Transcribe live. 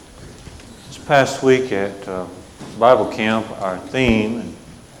past week at Bible camp, our theme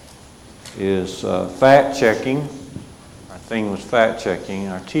is fact-checking. Our theme was fact-checking.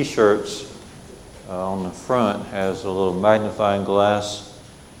 Our t-shirts on the front has a little magnifying glass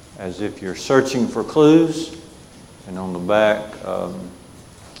as if you're searching for clues. And on the back,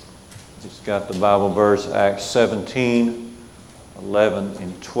 it's got the Bible verse, Acts 17, 11,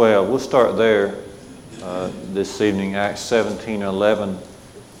 and 12. We'll start there this evening, Acts 17, 11,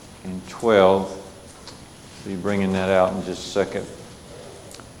 and 12. Be bringing that out in just a second.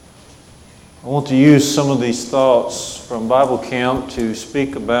 I want to use some of these thoughts from Bible camp to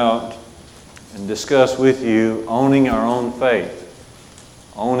speak about and discuss with you owning our own faith.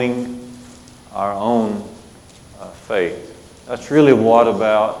 Owning our own faith. That's really what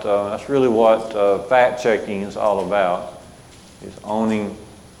fact-checking is all about, is owning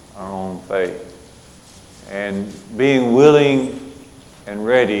our own faith. And being willing and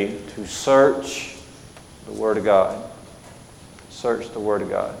ready to search the Word of God. Search the Word of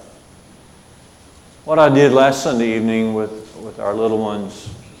God. What I did last Sunday evening with our little ones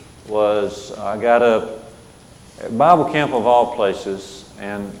was I got up at Bible camp of all places,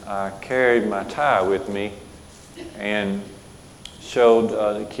 and I carried my tie with me and showed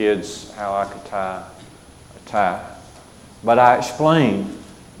the kids how I could tie a tie. But I explained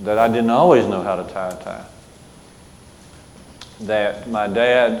that I didn't always know how to tie a tie. That my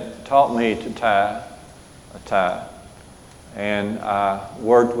dad taught me to tie a tie. And I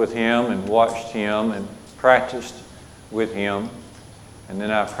worked with him and watched him and practiced with him. And then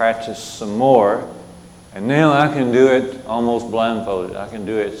I practiced some more. And now I can do it almost blindfolded. I can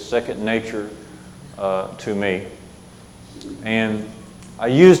do it second nature to me. And I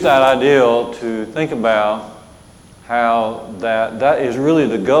used that ideal to think about how that is really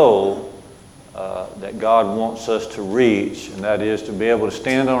the goal that God wants us to reach, and that is to be able to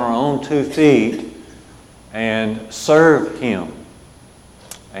stand on our own 2 feet and serve Him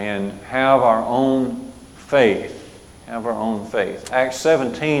and have our own faith. Have our own faith. Acts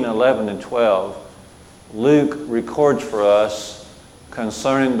 17, 11, and 12, Luke records for us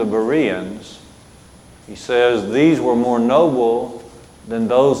concerning the Bereans. He says, "These were more noble than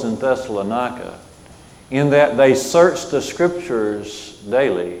those in Thessalonica, in that they searched the Scriptures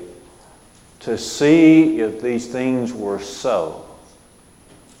daily to see if these things were so."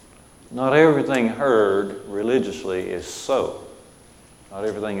 Not everything heard religiously is so. Not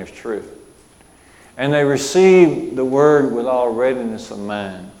everything is true. "And they received the word with all readiness of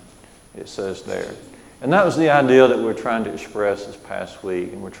mind," it says there. And that was the idea that we're trying to express this past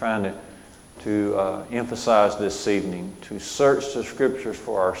week, and we're trying to emphasize this evening, to search the Scriptures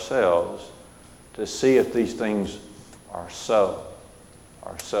for ourselves to see if these things are so.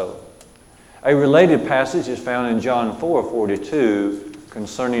 A related passage is found in John 4:42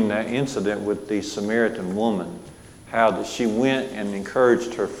 concerning that incident with the Samaritan woman, how that she went and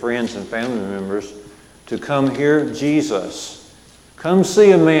encouraged her friends and family members to come hear Jesus. "Come see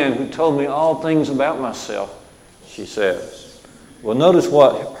a man who told me all things about myself," she says. Well, notice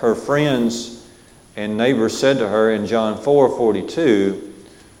what her friends and neighbors said to her in John 4:42.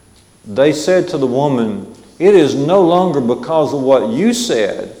 They said to the woman, "It is no longer because of what you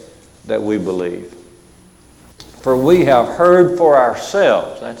said that we believe. For we have heard for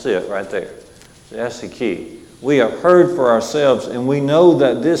ourselves." That's it right there. That's the key. "We have heard for ourselves, and we know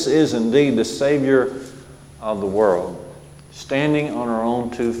that this is indeed the Savior of the world." Standing on our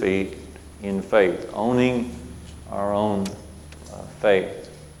own 2 feet in faith. Owning our own faith.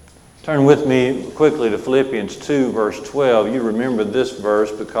 Turn with me quickly to Philippians 2, verse 12. You remember this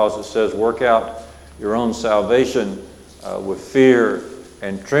verse because it says, "Work out your own salvation with fear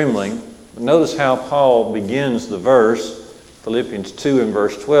and trembling." But notice how Paul begins the verse, Philippians 2 and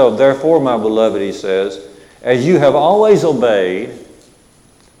verse 12. "Therefore, my beloved," he says, "as you have always obeyed,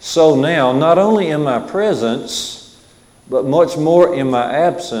 so now, not only in my presence, but much more in my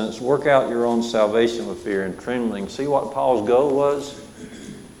absence, work out your own salvation with fear and trembling." See what Paul's goal was?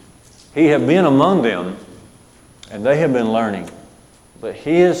 He had been among them, and they had been learning. But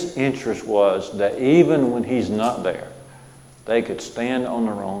his interest was that even when he's not there, they could stand on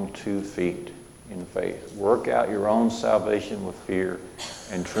their own 2 feet in faith. Work out your own salvation with fear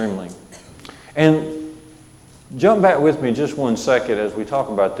and trembling. And jump back with me just 1 second as we talk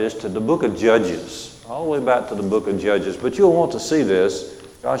about this to the book of Judges. All the way back to the book of Judges. But you'll want to see this.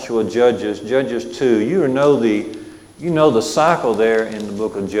 Joshua, Judges 2. You know the cycle there in the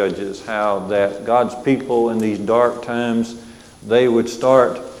book of Judges, how that God's people in these dark times, they would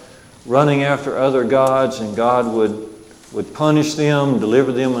start running after other gods, and God would punish them,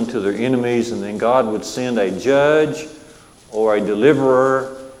 deliver them unto their enemies, and then God would send a judge or a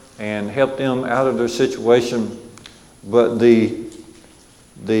deliverer, and help them out of their situation. But the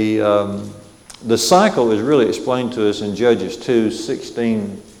cycle is really explained to us in Judges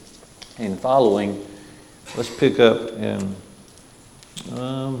 2:16 and following. Let's pick up in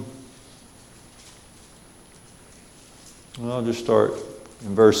I'll just start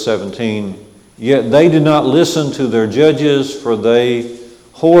in verse 17. Yet they did not listen to their judges, for they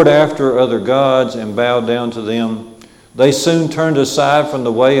whored after other gods and bowed down to them. They soon turned aside from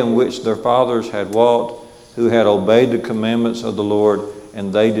the way in which their fathers had walked, who had obeyed the commandments of the Lord,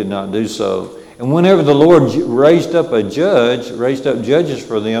 and they did not do so. And whenever the Lord raised up judges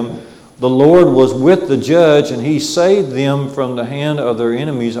for them, the Lord was with the judge, and he saved them from the hand of their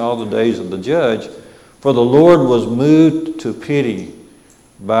enemies all the days of the judge. For the Lord was moved to pity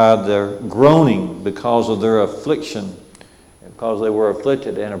by their groaning because of their affliction, because they were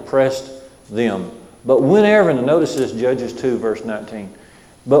afflicted and oppressed them. But whenever, and notice this, Judges 2, verse 19.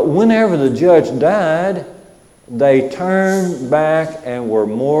 But whenever the judge died, they turned back and were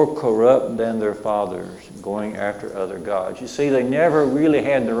more corrupt than their fathers, going after other gods. You see, they never really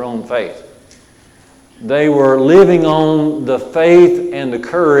had their own faith. They were living on the faith and the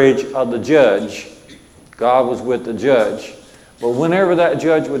courage of the judge. God was with the judge. But whenever that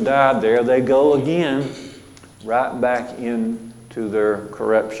judge would die, there they go again, right back into their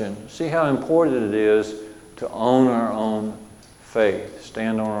corruption. See how important it is to own our own faith,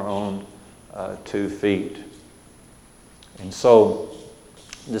 stand on our own 2 feet. And so,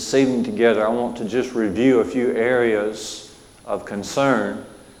 this evening together, I want to just review a few areas of concern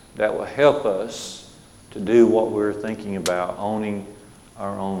that will help us to do what we're thinking about, owning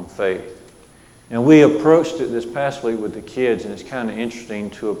our own faith. And we approached it this past week with the kids, and it's kind of interesting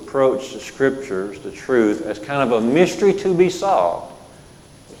to approach the Scriptures, the truth, as kind of a mystery to be solved.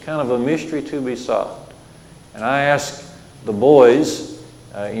 Kind of a mystery to be solved. And I asked the boys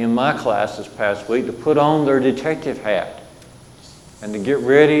in my class this past week to put on their detective hat and to get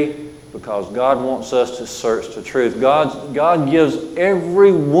ready, because God wants us to search the truth. God gives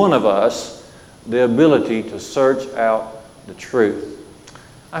every one of us the ability to search out the truth.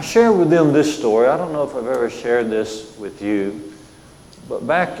 I shared with them this story. I don't know if I've ever shared this with you, but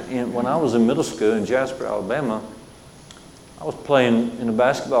when I was in middle school in Jasper, Alabama, I was playing in a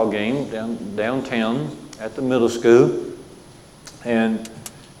basketball game downtown at the middle school, and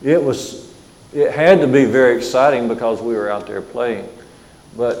it had to be very exciting because we were out there playing.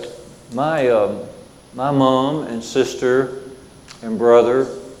 But my mom and sister and brother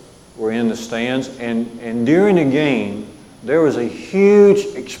were in the stands, and during the game, there was a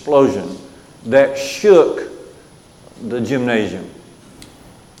huge explosion that shook the gymnasium.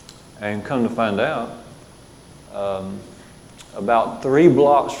 And come to find out, about 3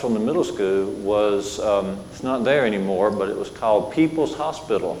 blocks from the middle school was, it's not there anymore, but it was called People's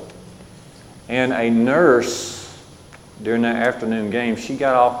Hospital. And a nurse, during that afternoon game, she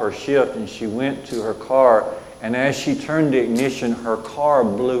got off her shift and she went to her car, and as she turned the ignition, her car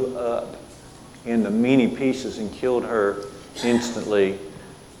blew up into many pieces and killed her instantly.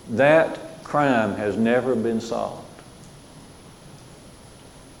 That crime has never been solved.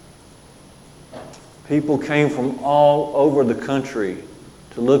 People came from all over the country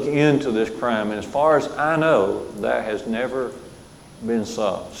to look into this crime, and as far as I know, that has never been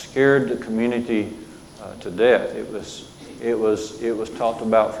solved. Scared the community to death. It was talked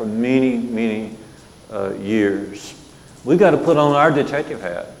about for many years. We've got to put on our detective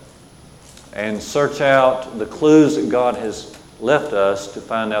hat and search out the clues that God has left us to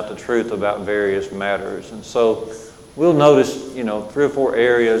find out the truth about various matters. And so we'll notice, 3 or 4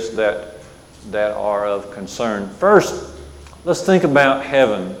 areas that are of concern. First, let's think about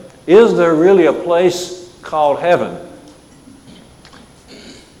heaven. Is there really a place called heaven?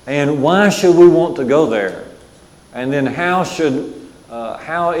 And why should we want to go there? And then how is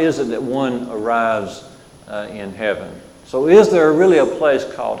it that one arrives in heaven? So is there really a place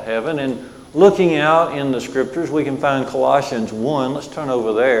called heaven? And looking out in the Scriptures, we can find Colossians 1. Let's turn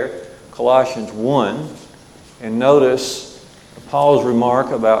over there. Colossians 1. And notice Paul's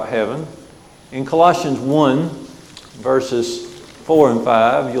remark about heaven. In Colossians 1, verses 4 and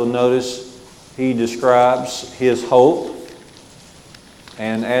 5, you'll notice he describes his hope.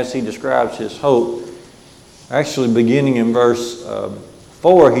 And as he describes his hope, actually beginning in verse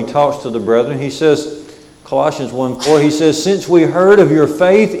 4, he talks to the brethren. He says, Colossians 1:4, he says, since we heard of your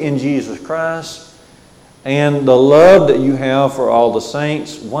faith in Jesus Christ and the love that you have for all the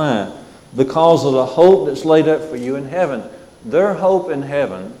saints. Why? Because of the hope that's laid up for you in heaven. Their hope in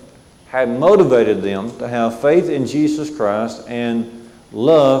heaven had motivated them to have faith in Jesus Christ and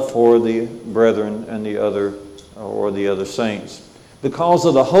love for the brethren and the other saints. because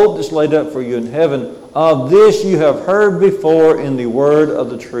of the hope that's laid up for you in heaven. Of this you have heard before in the word of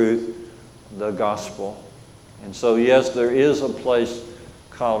the truth, the gospel. And so, yes, there is a place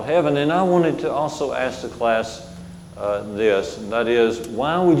called heaven. And I wanted to also ask the class this, and that is,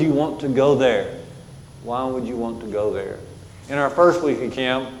 why would you want to go there? Why would you want to go there? In our first week of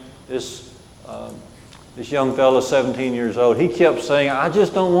camp, this young fellow, 17 years old, he kept saying, I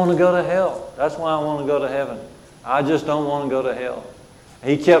just don't want to go to hell. That's why I want to go to heaven. I just don't want to go to hell.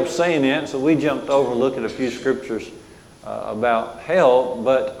 He kept saying that, so we jumped over and looked at a few scriptures about hell,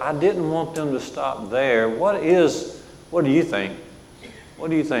 but I didn't want them to stop there. What do you think? What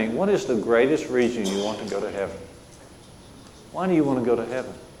do you think? What is the greatest reason you want to go to heaven? Why do you want to go to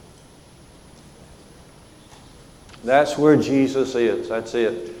heaven? That's where Jesus is. That's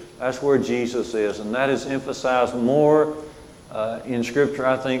it. That's where Jesus is. And that is emphasized more in Scripture,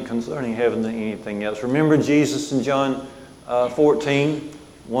 I think, concerning heaven than anything else. Remember Jesus in John 14,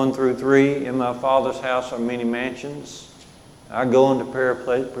 1 through 3, in my Father's house are many mansions. I go and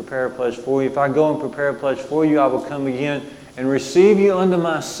prepare a place for you. If I go and prepare a place for you, I will come again and receive you unto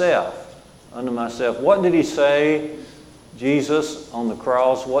myself. Unto myself. What did he say, Jesus, on the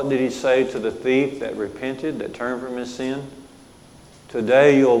cross? What did he say to the thief that repented, that turned from his sin?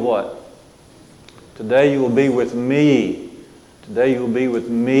 Today you'll what? Today you will be with me. Today you will be with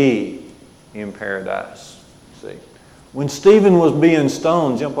me in paradise. See? When Stephen was being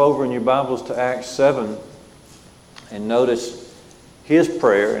stoned, jump over in your Bibles to Acts 7 and notice his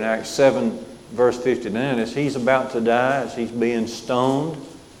prayer in Acts 7, verse 59. As he's about to die, as he's being stoned,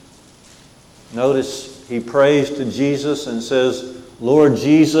 notice he prays to Jesus and says, Lord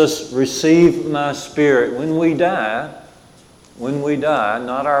Jesus, receive my spirit. When we die,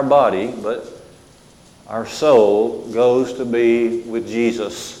 not our body, but our soul goes to be with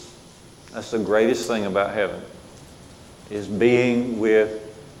Jesus. That's the greatest thing about heaven, is being with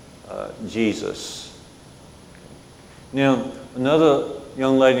Jesus. Now, another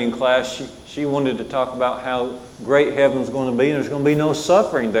young lady in class, she wanted to talk about how great heaven's going to be, and there's going to be no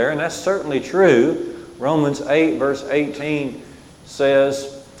suffering there, and that's certainly true. Romans 8, verse 18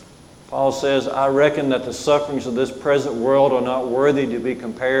 says, Paul says, I reckon that the sufferings of this present world are not worthy to be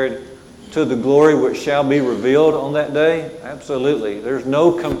compared to the glory which shall be revealed on that day. Absolutely. There's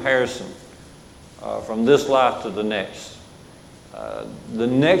no comparison from this life to the next. The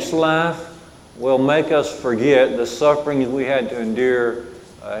next life will make us forget the sufferings we had to endure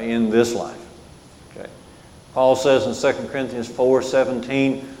in this life. Okay. Paul says in 2 Corinthians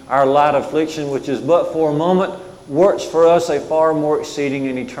 4:17, our light affliction, which is but for a moment, works for us a far more exceeding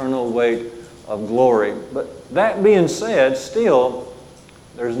and eternal weight of glory. But that being said, still,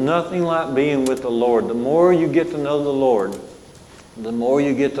 there's nothing like being with the Lord. The more you get to know the Lord, the more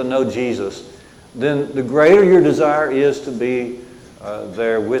you get to know Jesus, then the greater your desire is to be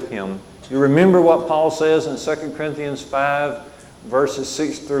there with Him. You remember what Paul says in 2 Corinthians 5, verses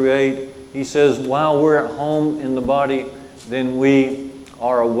 6 through 8. He says, while we're at home in the body, then we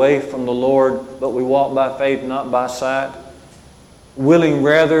are away from the Lord, but we walk by faith, not by sight, willing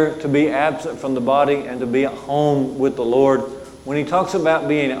rather to be absent from the body and to be at home with the Lord. When he talks about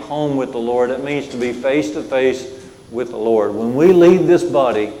being at home with the Lord, it means to be face to face with the Lord. When we leave this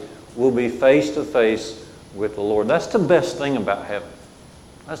body, we'll be face to face with the Lord. That's the best thing about heaven.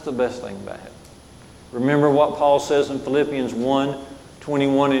 That's the best thing about heaven. Remember what Paul says in Philippians 1,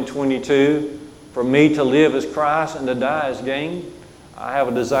 21 and 22. For me to live is Christ and to die is gain. I have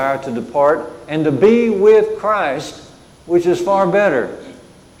a desire to depart and to be with Christ, which is far better.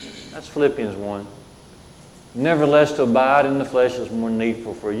 That's Philippians 1. Nevertheless, to abide in the flesh is more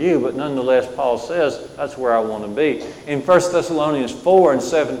needful for you, but nonetheless, Paul says, that's where I want to be. In 1 Thessalonians 4 and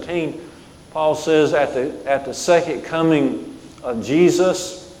 17, Paul says, at the second coming of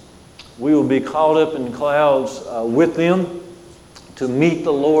Jesus, we will be caught up in clouds with them to meet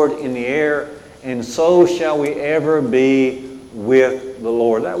the Lord in the air, and so shall we ever be with the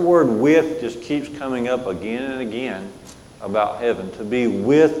Lord. That word with just keeps coming up again and again about heaven, to be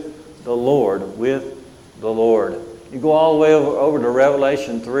with the Lord, with the Lord. You go all the way over to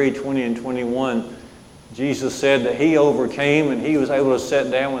Revelation 3, 20 and 21. Jesus said that He overcame and He was able to sit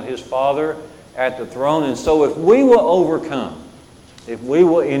down with His Father at the throne. And so if we will overcome, if we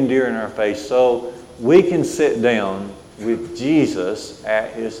will endure in our faith, so we can sit down with Jesus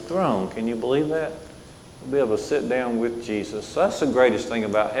at His throne. Can you believe that? We'll be able to sit down with Jesus. So that's the greatest thing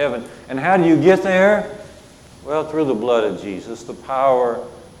about heaven. And how do you get there? Well, through the blood of Jesus, the power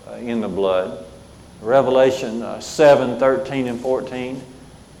in the blood. Revelation 7, 13 and 14.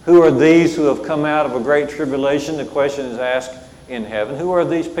 Who are these who have come out of a great tribulation? The question is asked in heaven. Who are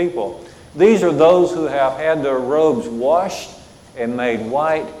these people? These are those who have had their robes washed and made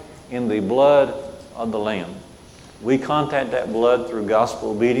white in the blood of the Lamb. We contact that blood through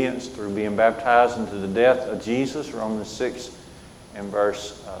gospel obedience, through being baptized into the death of Jesus, Romans 6 and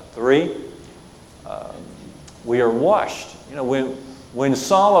verse 3. We are washed. You know, when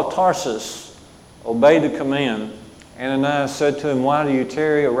Saul of Tarsus obeyed the command, Ananias said to him, "Why do you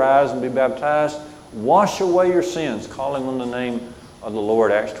tarry? Arise and be baptized. Wash away your sins, calling on the name of the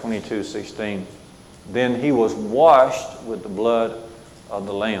Lord," Acts 22:16. Then he was washed with the blood of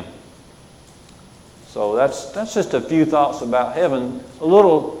the Lamb. So that's just a few thoughts about heaven.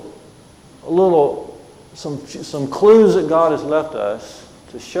 Some clues that God has left us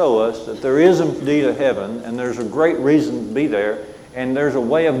to show us that there is indeed a heaven, and there's a great reason to be there, and there's a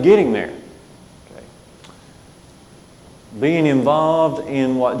way of getting there. Okay. Being involved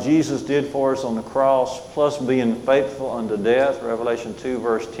in what Jesus did for us on the cross, plus being faithful unto death, Revelation 2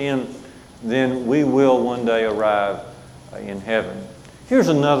 verse 10, then we will one day arrive in heaven. Here's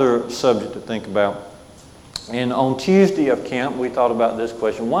another subject to think about. And on Tuesday of camp, we thought about this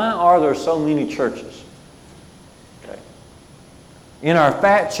question: why are there so many churches? Okay. In our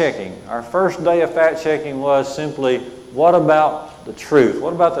fact checking, our first day of fact checking was simply, what about the truth?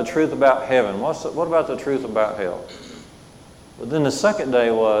 What about the truth about heaven? What about the truth about hell? But then the second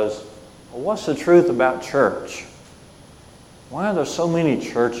day was, well, what's the truth about church? Why are there so many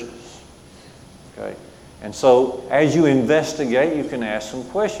churches? Okay. And so as you investigate, you can ask some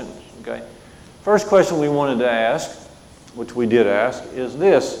questions. Okay. First question we wanted to ask, which we did ask, is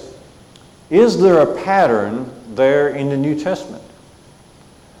this: is there a pattern there in the New Testament?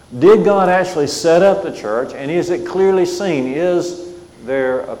 Did God actually set up the church, and is it clearly seen? Is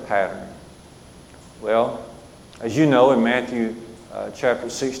there a pattern? Well, as you know, in Matthew chapter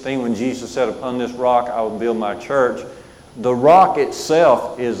 16, when Jesus said, "Upon this rock I will build my church," the rock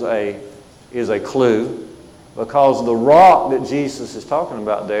itself is a clue, because the rock that Jesus is talking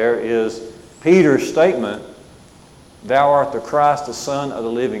about there is Peter's statement, "Thou art the Christ, the Son of the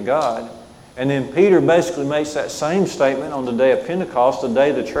living God." And then Peter basically makes that same statement on the day of Pentecost, the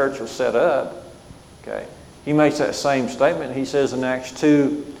day the church was set up. Okay. He makes that same statement. He says in Acts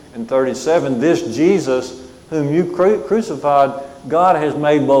 2 and 37, "This Jesus whom you crucified, God has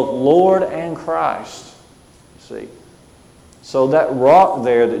made both Lord and Christ." See? So that rock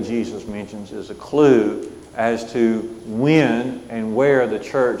there that Jesus mentions is a clue as to when and where the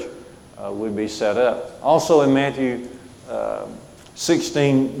church would be set up. Also in Matthew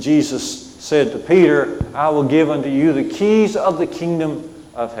 16, Jesus said to Peter, "I will give unto you the keys of the kingdom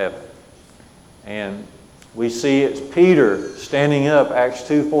of heaven." And we see it's Peter standing up, Acts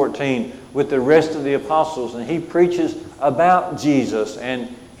 2:14, with the rest of the apostles, and he preaches about Jesus, and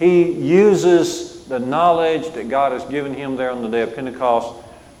he uses the knowledge that God has given him there on the day of Pentecost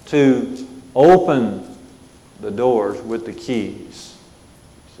to open the doors with the keys.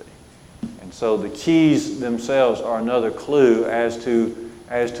 And so the keys themselves are another clue as to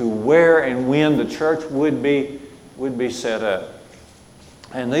where and when the church would be set up.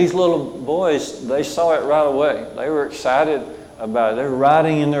 And these little boys, they saw it right away. They were excited about it. They're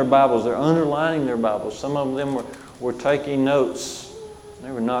writing in their Bibles. They're underlining their Bibles. Some of them were taking notes.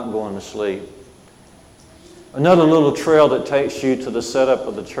 They were not going to sleep. Another little trail that takes you to the setup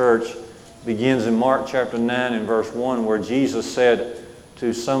of the church begins in Mark chapter 9 and verse 1, where Jesus said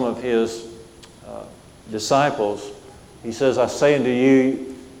to some of his disciples, he says, "I say unto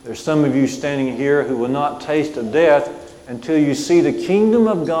you, there's some of you standing here who will not taste of death until you see the kingdom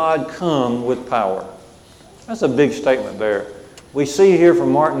of God come with power." That's a big statement there. We see here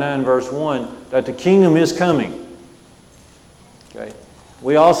from Mark 9 verse 1 that the kingdom is coming. Okay.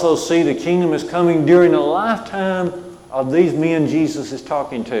 We also see the kingdom is coming during the lifetime of these men Jesus is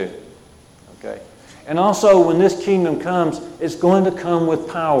talking to. Okay. And also when this kingdom comes, it's going to come with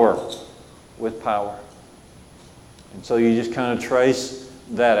power. With power. And so you just kind of trace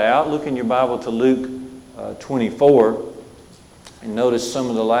that out. Look in your Bible to Luke 24 and notice some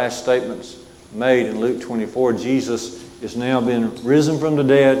of the last statements made in Luke 24. Jesus is now been risen from the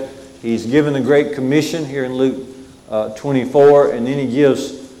dead. He's given the Great Commission here in Luke 24, and then he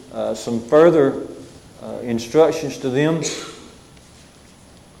gives some further instructions to them.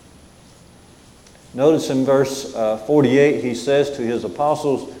 Notice in verse 48, he says to his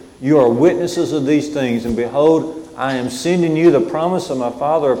apostles, "You are witnesses of these things, and behold, I am sending you the promise of my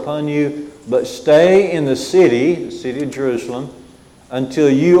Father upon you, but stay in the city of Jerusalem, until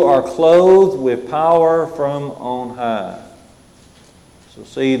you are clothed with power from on high." So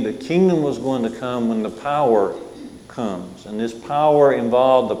see, the kingdom was going to come when the power comes. And this power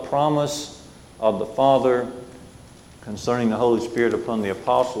involved the promise of the Father concerning the Holy Spirit upon the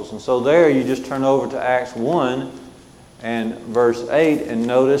apostles. And so there you just turn over to Acts 1, and verse 8, and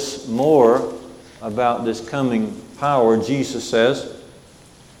notice more about this coming power. Jesus says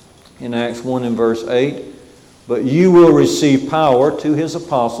in Acts 1 and verse 8, but you will receive power, to his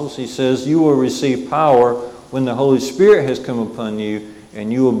apostles. He says, you will receive power when the Holy Spirit has come upon you,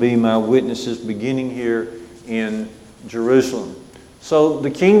 and you will be my witnesses beginning here in Jerusalem. So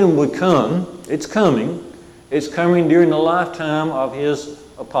the kingdom would come. It's coming. It's coming during the lifetime of his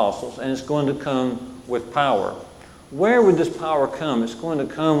apostles, and it's going to come with power. Where would this power come? It's going to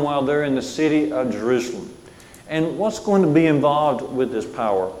come while they're in the city of Jerusalem. And what's going to be involved with this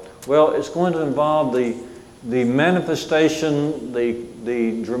power? Well, it's going to involve the manifestation,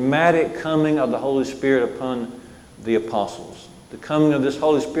 the dramatic coming of the Holy Spirit upon the apostles. The coming of this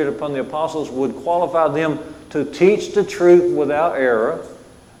Holy Spirit upon the apostles would qualify them to teach the truth without error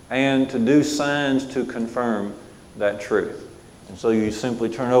and to do signs to confirm that truth. And so you simply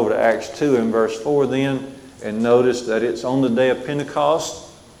turn over to Acts 2 and verse 4 then, and notice that it's on the day of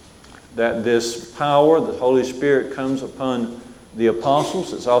Pentecost that this power, the Holy Spirit, comes upon the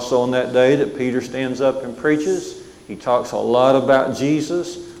apostles. It's also on that day that Peter stands up and preaches. He talks a lot about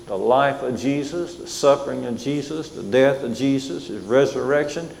Jesus, the life of Jesus, the suffering of Jesus, the death of Jesus, his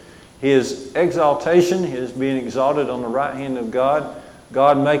resurrection, his exaltation, his being exalted on the right hand of God,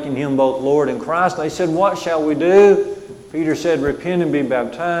 God making him both Lord and Christ. They said, what shall we do? Peter said, repent and be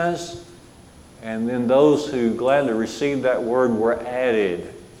baptized. And then those who gladly received that word were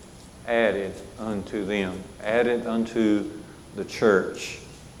added unto them, added unto the church.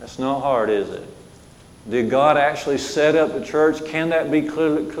 That's not hard, is it? Did God actually set up the church? Can that be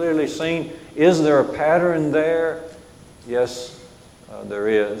clearly seen? Is there a pattern there? Yes, there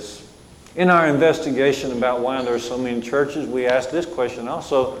is. In our investigation about why there are so many churches, we asked this question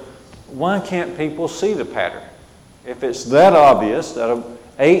also: why can't people see the pattern? If it's that obvious that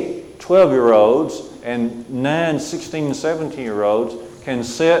 8 12-year-olds and 9 16 and 17-year-olds can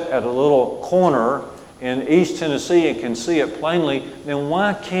sit at a little corner in East Tennessee and can see it plainly, then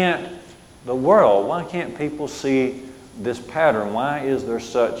why can't the world, why can't people see this pattern? Why is there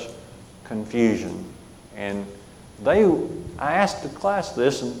such confusion? And I asked the class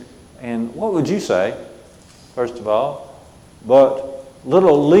this, and what would you say, first of all? But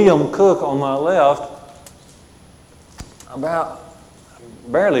little Liam Cook on my left, about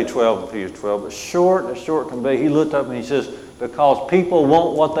barely 12 if he was 12, but short as short can be, he looked up and he says, because people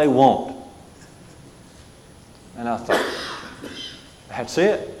want what they want. And I thought, that's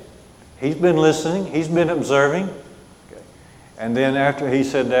it. He's been listening. He's been observing. Okay. And then after he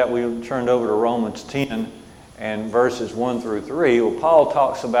said that, we turned over to Romans 10 and verses 1 through 3. Well, Paul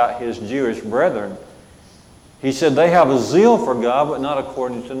talks about his Jewish brethren. He said they have a zeal for God, but not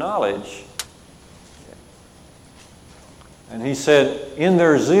according to knowledge. And he said, in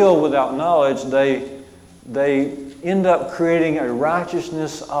their zeal without knowledge, they end up creating a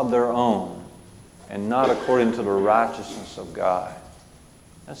righteousness of their own and not according to the righteousness of God.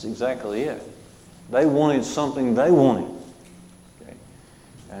 That's exactly it. They wanted something they wanted. Okay?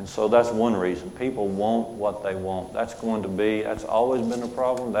 And so that's one reason. People want what they want. That's always been a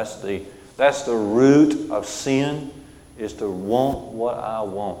problem. That's the root of sin, is to want what I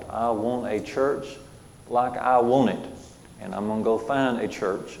want. I want a church like I want it. And I'm going to go find a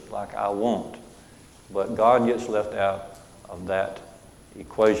church like I want. But God gets left out of that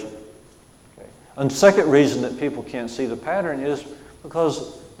equation. Okay. And the second reason that people can't see the pattern is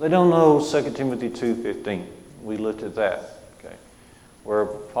because they don't know 2 Timothy 2:15. We looked at that. Okay. Where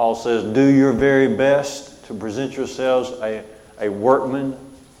Paul says, do your very best to present yourselves a workman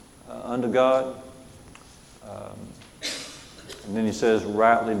unto God. And then he says,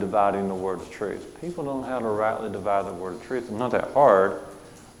 rightly dividing the word of truth. People don't know how to rightly divide the word of truth. It's not that hard,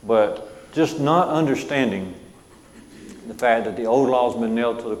 but just not understanding the fact that the old law has been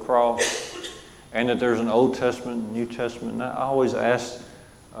nailed to the cross and that there's an Old Testament and New Testament. And I always ask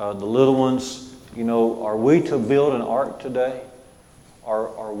the little ones, are we to build an ark today?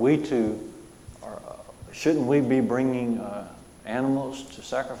 Shouldn't we be bringing animals to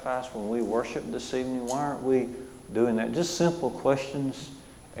sacrifice when we worship this evening? Why aren't we doing that? Just simple questions,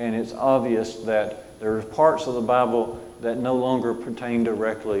 and it's obvious that there are parts of the Bible that no longer pertain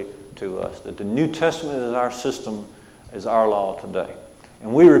directly to us, that the New Testament is our system, is our law today.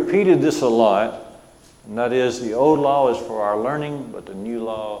 And we repeated this a lot, and that is the old law is for our learning, but the new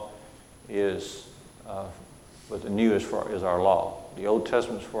law is our law. The Old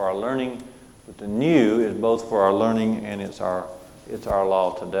Testament is for our learning, but the new is both for our learning and it's our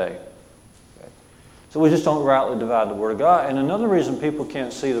law today. So we just don't rightly divide the Word of God. And another reason people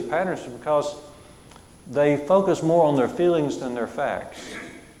can't see the patterns is because they focus more on their feelings than their facts.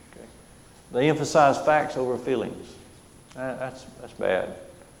 Okay? They emphasize facts over feelings. That's bad.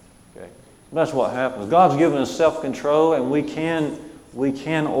 Okay. That's what happens. God's given us self-control, and we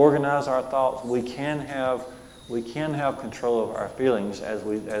can organize our thoughts. We can have control of our feelings as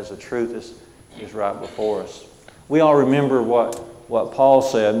the truth is right before us. We all remember what Paul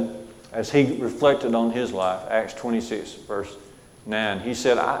said as he reflected on his life, Acts 26, verse 9. He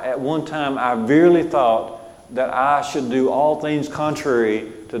said, at one time I verily thought that I should do all things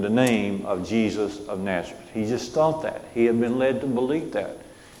contrary to the name of Jesus of Nazareth. He just thought that. He had been led to believe that.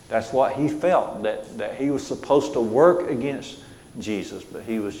 That's what he felt, that he was supposed to work against Jesus, but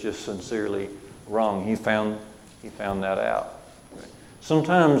he was just sincerely wrong. He found that out.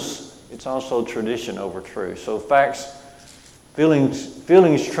 Sometimes it's also tradition over truth. So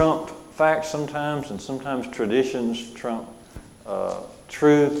feelings trump facts sometimes, and sometimes traditions trump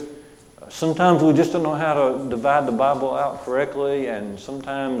truth. Sometimes we just don't know how to divide the Bible out correctly, and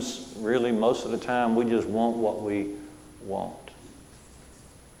sometimes, really most of the time, we just want what we want.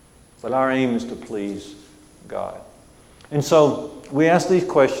 But our aim is to please God. And so we ask these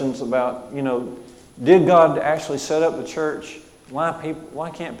questions about, did God actually set up the church?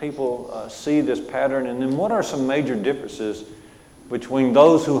 Why can't people see this pattern? And then what are some major differences between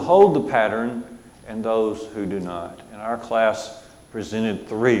those who hold the pattern and those who do not? And our class presented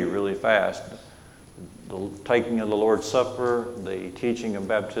 3 really fast. The taking of the Lord's Supper, the teaching of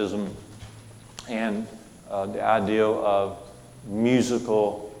baptism, and the idea of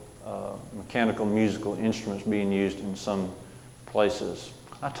mechanical musical instruments being used in some places.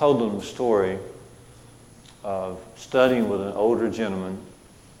 I told them the story of studying with an older gentleman,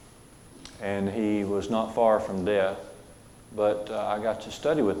 and he was not far from death, but I got to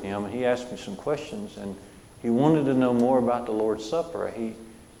study with him, and he asked me some questions, and he wanted to know more about the Lord's Supper.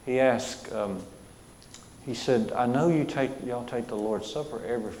 He asked, he said, I know y'all take the Lord's Supper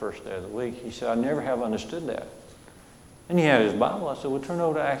every first day of the week. He said, I never have understood that. And he had his Bible. I said, well, turn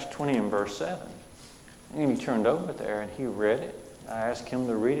over to Acts 20 and verse 7. And he turned over there and he read it. I asked him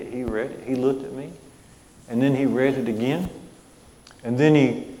to read it. He read it. He looked at me. And then he read it again. And then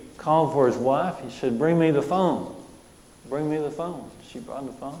he called for his wife. He said, bring me the phone. Bring me the phone. She brought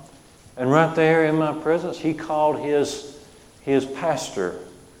the phone. And right there in my presence, he called his pastor.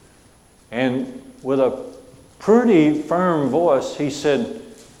 And with a pretty firm voice, he said,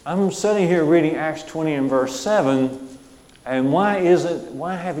 I'm sitting here reading Acts 20 and verse 7, and why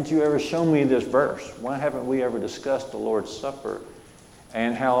haven't you ever shown me this verse? Why haven't we ever discussed the Lord's Supper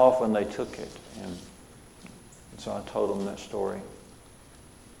and how often they took it? And so I told him that story.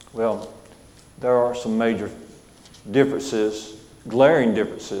 Well, there are some major differences, glaring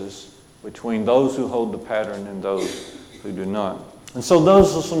differences, between those who hold the pattern and those who do not. And so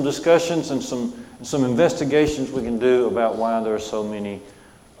those are some discussions and some investigations we can do about why there are so many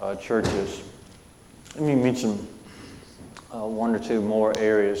churches. Let me mention 1 or 2 more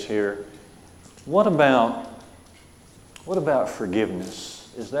areas here. What about forgiveness?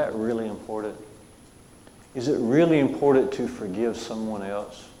 Is that really important? Is it really important to forgive someone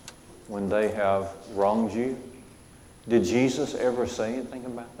else when they have wronged you? Did Jesus ever say anything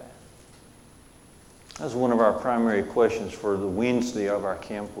about that? That's one of our primary questions for the Wednesday of our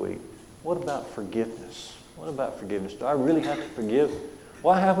camp week. What about forgiveness? What about forgiveness? Do I really have to forgive?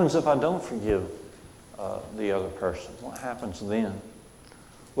 What happens if I don't forgive the other person? What happens then?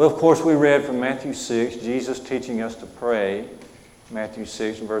 Well, of course, we read from Matthew 6, Jesus teaching us to pray, Matthew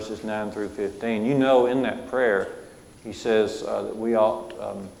 6, verses 9 through 15. You know, in that prayer, he says that we ought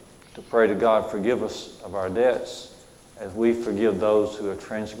to pray to God, forgive us of our debts as we forgive those who have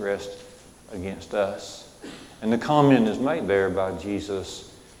transgressed against us. And the comment is made there by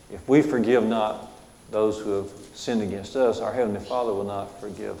Jesus, if we forgive not those who have sinned against us, our Heavenly Father will not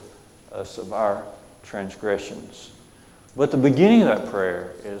forgive us of our transgressions. But the beginning of that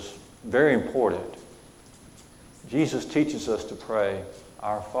prayer is very important. Jesus teaches us to pray,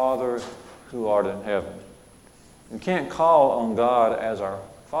 Our Father who art in heaven. We can't call on God as our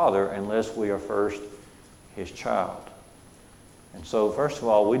Father unless we are first His child. And so, first of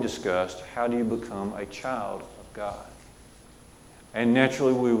all, we discussed, how do you become a child of God? And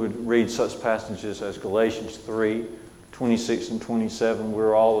naturally, we would read such passages as Galatians 3, 26 and 27.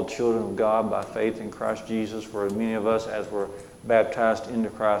 We're all the children of God by faith in Christ Jesus, for many of us, as were baptized into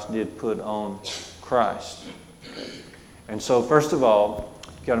Christ, did put on Christ. And so, first of all,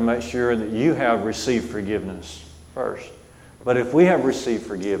 you've got to make sure that you have received forgiveness first. But if we have received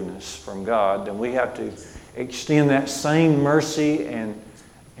forgiveness from God, then we have to extend that same mercy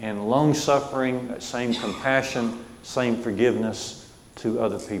and long-suffering, that same compassion, same forgiveness to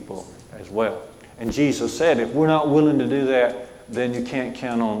other people as well. And Jesus said, if we're not willing to do that, then you can't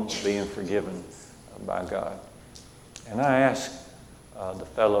count on being forgiven by God. And I asked the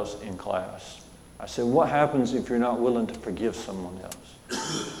fellows in class, I said, what happens if you're not willing to forgive someone else?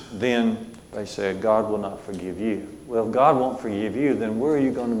 Then they said, God will not forgive you. Well, if God won't forgive you, then where are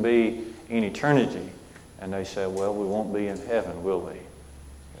you going to be in eternity? And they said, well, we won't be in heaven, will we?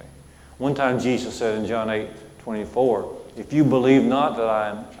 Okay. One time Jesus said in John 8:24, if you believe not that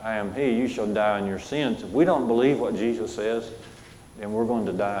I am He, you shall die in your sins. If we don't believe what Jesus says, then we're going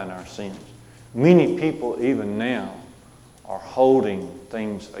to die in our sins. Many people, even now, are holding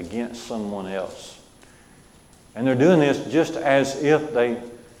things against someone else. And they're doing this just as if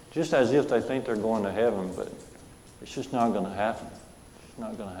they think they're going to heaven, but it's just not going to happen. It's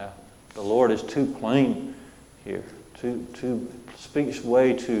not going to happen. The Lord is too plain here, speaks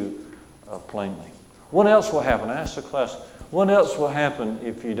way too plainly. What else will happen? I asked the class, what else will happen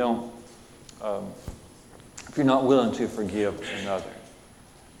if you don't, if you're not willing to forgive another?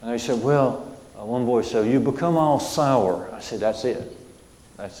 And they said, well, one boy said, you become all sour. I said, that's it.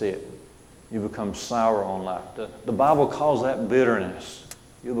 That's it. You become sour on life. The Bible calls that bitterness.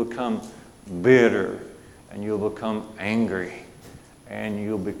 You'll become bitter, and you'll become angry, and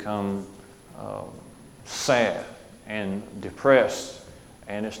you'll become sad and depressed.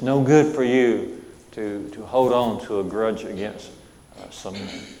 And it's no good for you to hold on to a grudge against someone.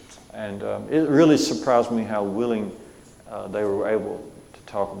 And it really surprised me how willing they were able to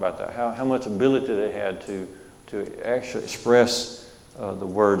talk about that, how much ability they had to actually express the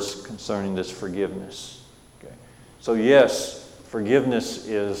words concerning this forgiveness. Okay. So yes, forgiveness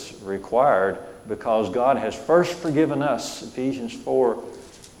is required because God has first forgiven us. Ephesians 4,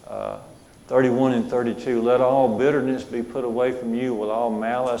 31 and 32, let all bitterness be put away from you with all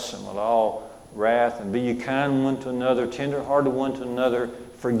malice and with all wrath, and be ye kind one to another, tender-hearted one to another,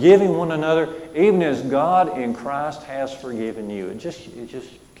 forgiving one another, even as God in Christ has forgiven you. You just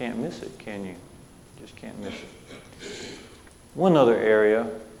can't miss it, can you? Just can't miss it. One other area,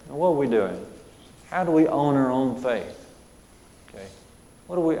 what are we doing? How do we own our own faith? Okay.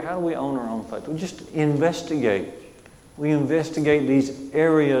 How do we own our own faith? We just investigate. We investigate these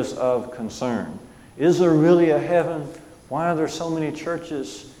areas of concern. Is there really a heaven? Why are there so many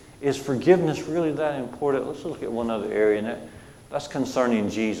churches? Is forgiveness really that important? Let's look at one other area, and that's concerning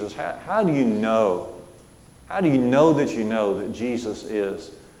Jesus. How do you know? How do you know that Jesus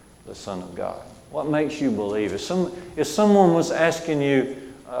is the Son of God? What makes you believe? If someone was asking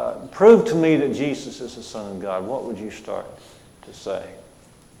you, prove to me that Jesus is the Son of God, what would you start to say?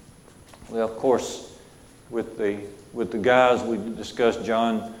 Well, of course, with the guys, we discussed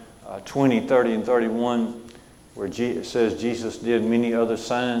John 20, 30, and 31, where it says Jesus did many other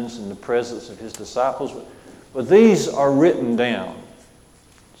signs in the presence of His disciples. But these are written down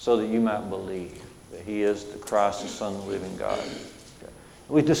so that you might believe that He is the Christ, the Son of the living God. Okay.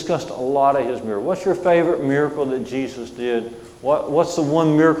 We discussed a lot of His miracles. What's your favorite miracle that Jesus did? What's the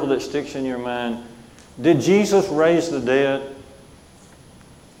one miracle that sticks in your mind? Did Jesus raise the dead?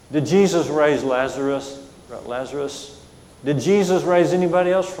 Did Jesus raise Lazarus? Did Jesus raise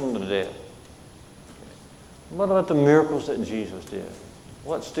anybody else from the dead? What about the miracles that Jesus did?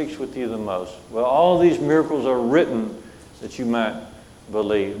 What sticks with you the most? Well, all these miracles are written that you might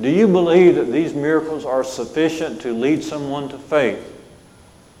believe. Do you believe that these miracles are sufficient to lead someone to faith?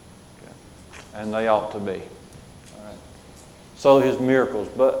 Okay. And they ought to be. All right. So His miracles.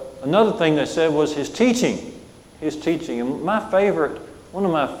 But another thing they said was His teaching. His teaching. And one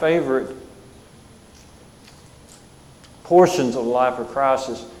of my favorite portions of the life of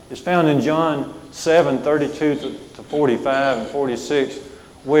Christ is found in John 7, 32 to 45 and 46,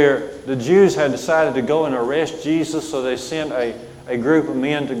 where the Jews had decided to go and arrest Jesus, so they sent a group of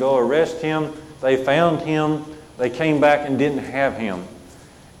men to go arrest Him. They found Him. They came back and didn't have Him.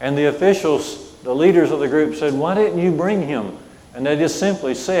 And the officials, the leaders of the group said, why didn't you bring Him? And they just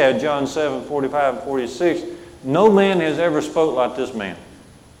simply said, John 7, 45 and 46, no man has ever spoke like this man.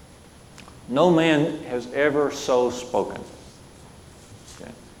 No man has ever so spoken.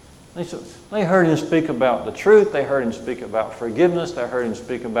 They heard Him speak about the truth. They heard Him speak about forgiveness. They heard Him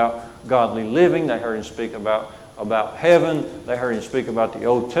speak about godly living. They heard Him speak about heaven. They heard Him speak about the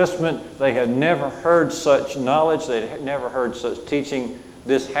Old Testament. They had never heard such knowledge. They had never heard such teaching.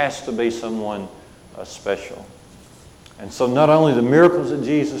 This has to be someone special. And so not only the miracles that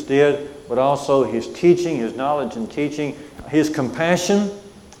Jesus did, but also His teaching, His knowledge and teaching, His compassion.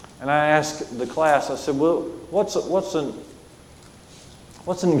 And I asked the class, I said, well, what's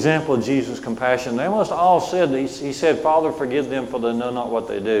an example of Jesus' compassion? They must all said, He said, Father, forgive them, for they know not what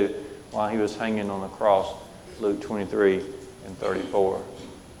they do, while He was hanging on the cross, Luke 23 and 34.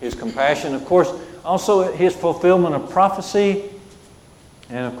 His compassion, of course, also His fulfillment of prophecy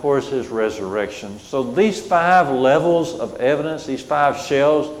and of course His resurrection. So these 5 levels of evidence, these 5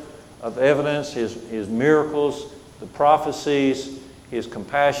 shelves of evidence, His miracles, the prophecies, His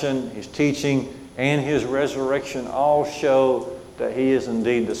compassion, His teaching, and His resurrection all show that He is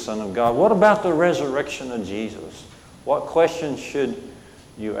indeed the Son of God. What about the resurrection of Jesus? What questions should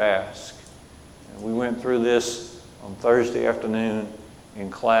you ask? And we went through this on Thursday afternoon in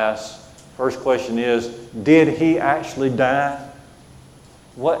class. First question is, did He actually die?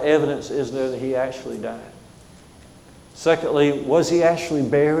 What evidence is there that He actually died? Secondly, was He actually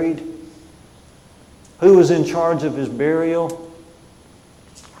buried? Who was in charge of His burial?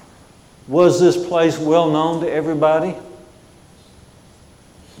 Was this place well known to everybody?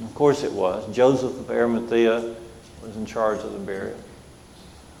 And of course it was. Joseph of Arimathea was in charge of the burial.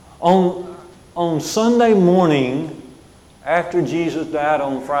 On Sunday morning, after Jesus died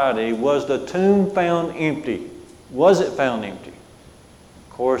on Friday, was the tomb found empty? Was it found empty? Of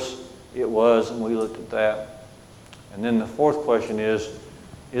course it was, and we looked at that. And then the fourth question is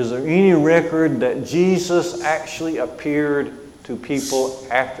there any record that Jesus actually appeared to people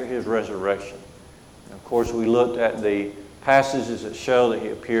after His resurrection? And of course we looked at the passages that show that He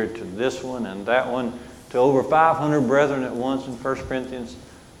appeared to this one and that one, to over 500 brethren at once in 1 Corinthians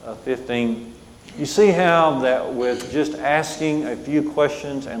 15. You see how that with just asking a few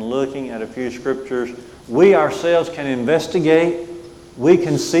questions and looking at a few scriptures, we ourselves can investigate, we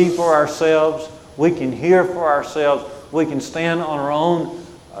can see for ourselves, we can hear for ourselves, we can stand on our own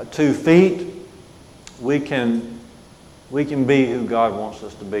 2 feet, we can be who God wants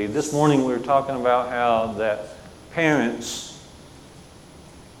us to be. This morning we were talking about how that parents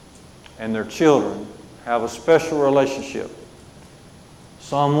and their children have a special relationship.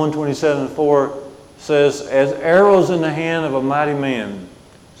 Psalm 127:4 says, as arrows in the hand of a mighty man,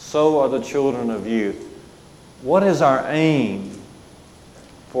 so are the children of youth. What is our aim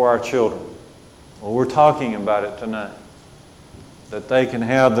for our children? Well, we're talking about it tonight. That they can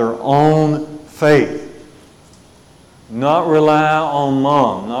have their own faith. Not rely on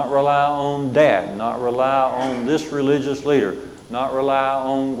mom, not rely on dad, not rely on this religious leader, not rely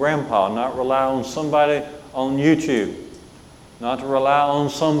on grandpa, not rely on somebody on YouTube, not to rely on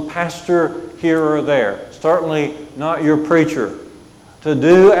some pastor here or there, certainly not your preacher. To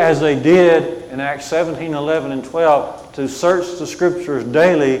do as they did in Acts 17, 11, and 12, to search the Scriptures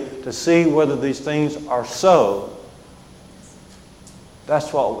daily to see whether these things are so.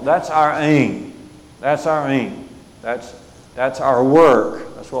 That's our aim. That's our aim. That's our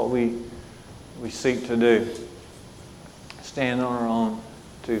work. That's what we seek to do. Stand on our own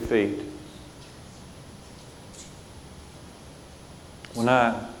 2 feet. When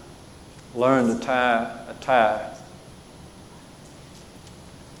I learned to tie a tie,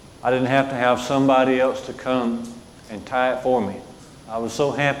 I didn't have to have somebody else to come and tie it for me. I was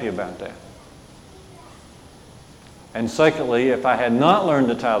so happy about that. And secondly, if I had not learned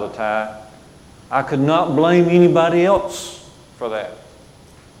to tie the tie, I could not blame anybody else for that.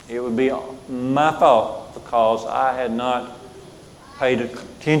 It would be my fault because I had not paid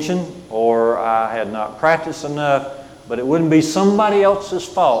attention or I had not practiced enough, but it wouldn't be somebody else's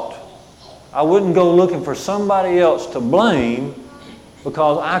fault. I wouldn't go looking for somebody else to blame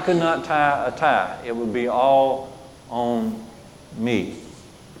because I could not tie a tie. It would be all on me.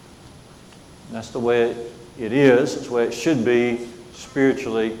 That's the way it is. It's the way it should be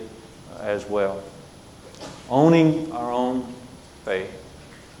spiritually as well. Owning our own faith.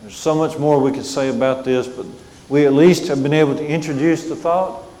 There's so much more we could say about this, but we at least have been able to introduce the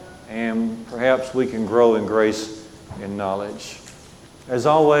thought, and perhaps we can grow in grace and knowledge. As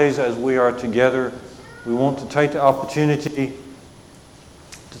always, as we are together, we want to take the opportunity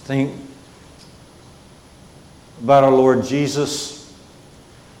to think about our Lord Jesus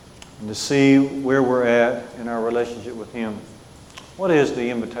and to see where we're at in our relationship with Him. What is the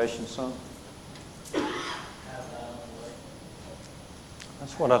invitation song?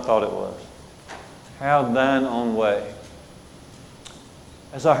 That's what I thought it was. Have thine own way.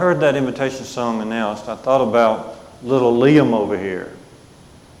 As I heard that invitation song announced, I thought about little Liam over here.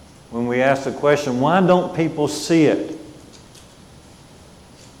 When we asked the question, why don't people see it?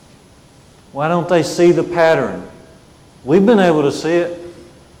 Why don't they see the pattern? We've been able to see it.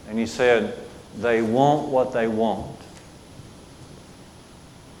 And he said, they want what they want.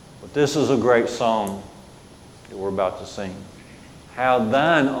 But this is a great song that we're about to sing. Have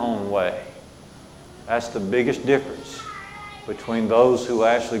thine own way. That's the biggest difference between those who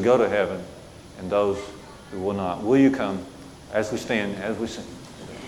actually go to heaven and those who will not. Will you come as we stand, as we sing?